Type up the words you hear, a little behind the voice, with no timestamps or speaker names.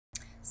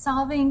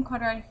Solving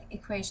quadratic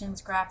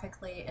equations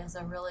graphically is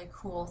a really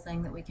cool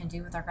thing that we can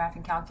do with our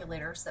graphing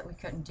calculators that we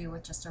couldn't do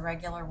with just a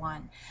regular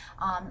one.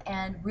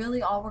 And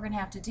really all we're going to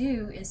have to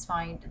do is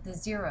find the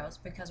zeros,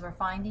 because we're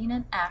finding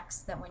an x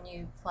that when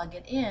you plug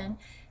it in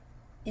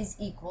is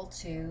equal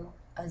to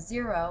a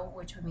 0,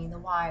 which would mean the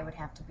y would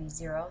have to be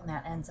 0, and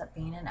that ends up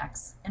being an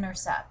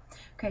x-intercept.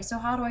 Okay, so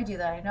how do I do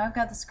that? I know I've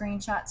got the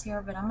screenshots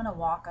here, but I'm going to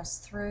walk us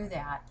through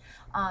that.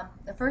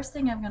 The first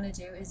thing I'm going to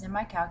do is in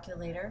my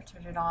calculator,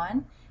 turn it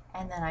on,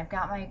 and then I've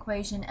got my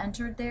equation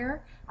entered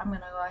there. I'm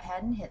going to go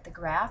ahead and hit the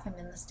graph. I'm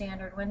in the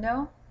standard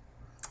window.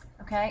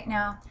 Okay,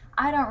 now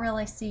I don't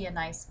really see a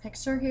nice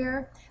picture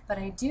here, but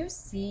I do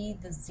see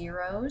the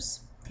zeros.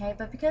 Okay,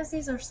 but because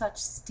these are such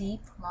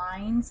steep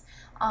lines,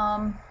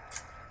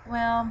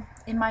 well,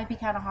 it might be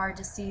kind of hard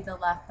to see the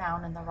left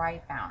bound and the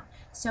right bound.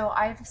 So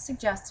I've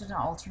suggested an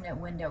alternate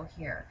window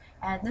here.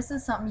 And this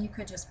is something you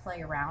could just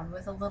play around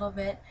with a little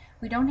bit.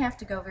 We don't have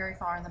to go very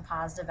far in the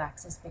positive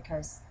x's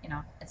because, you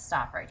know, it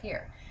stopped right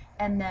here.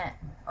 And then,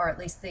 or at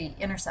least the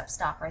intercept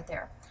stopped right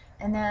there.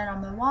 And then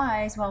on the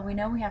y's, well, we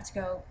know we have to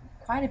go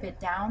quite a bit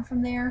down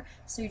from there,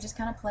 so you just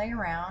kind of play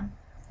around.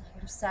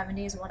 Negative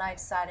 70 is what I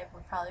decided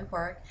would probably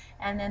work,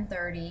 and then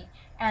 30,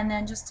 and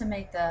then just to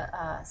make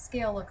the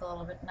scale look a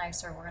little bit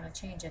nicer, we're going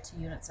to change it to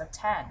units of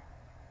 10.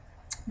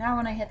 Now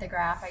when I hit the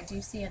graph, I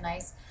do see a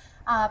nice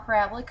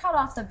parabola cut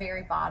off the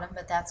very bottom,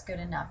 but that's good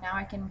enough. Now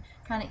I can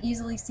kind of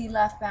easily see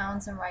left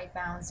bounds and right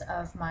bounds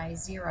of my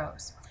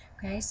zeros.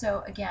 Okay,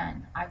 so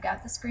again, I've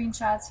got the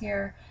screenshots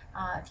here.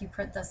 If you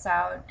print this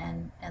out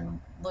and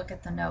look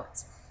at the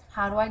notes.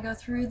 How do I go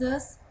through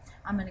this?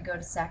 I'm going to go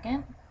to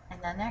second,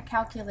 and then that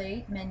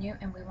calculate menu,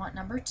 and we want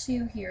number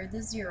 2 here,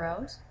 the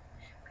zeros.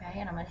 Okay,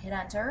 and I'm going to hit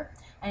enter,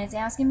 and it's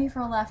asking me for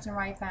a left and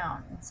right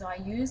bound. And so I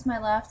use my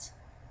left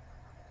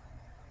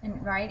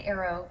and right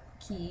arrow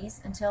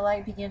keys until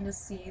I begin to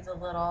see the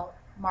little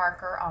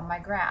marker on my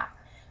graph.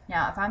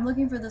 Now, if I'm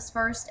looking for this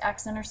first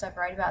x-intercept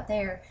right about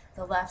there,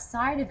 the left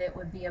side of it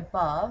would be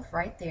above,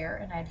 right there,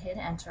 and I'd hit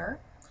enter.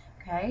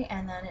 Okay,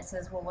 and then it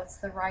says, well, what's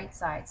the right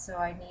side? So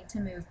I need to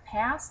move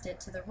past it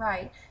to the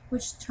right,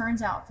 which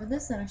turns out for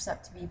this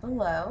intercept to be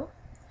below.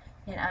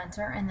 Hit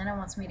enter, and then it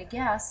wants me to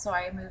guess, so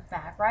I move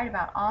back right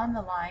about on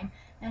the line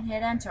and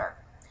hit enter.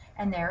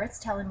 And there it's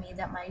telling me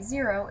that my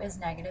 0 is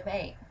negative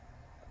 8.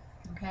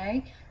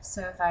 Okay,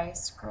 so if I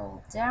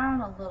scroll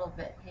down a little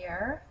bit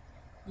here,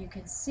 you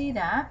can see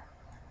that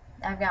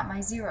I've got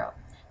my 0.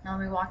 Now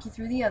let me walk you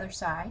through the other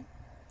side,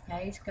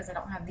 okay, because I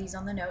don't have these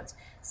on the notes.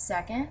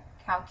 Second,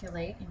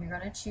 calculate, and you're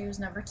going to choose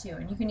number 2.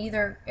 And you can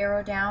either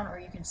arrow down or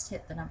you can just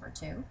hit the number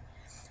 2.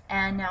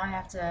 And now I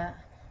have to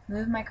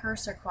move my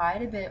cursor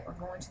quite a bit. We're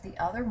going to the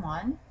other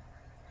one.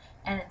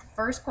 And the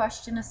first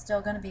question is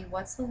still going to be,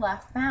 what's the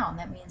left bound?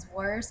 That means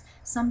where's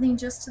something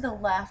just to the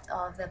left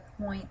of the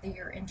point that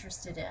you're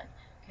interested in.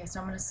 Okay, so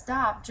I'm going to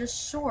stop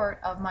just short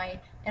of my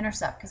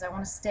intercept because I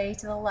want to stay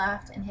to the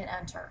left and hit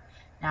enter.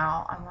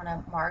 Now I want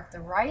to mark the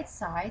right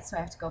side, so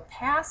I have to go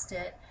past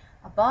it,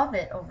 above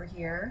it over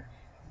here,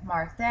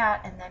 mark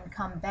that, and then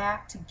come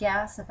back to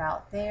guess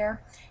about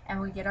there, and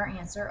we get our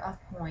answer of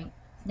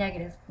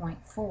negative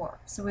 0.4.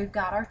 So we've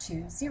got our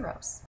two zeros.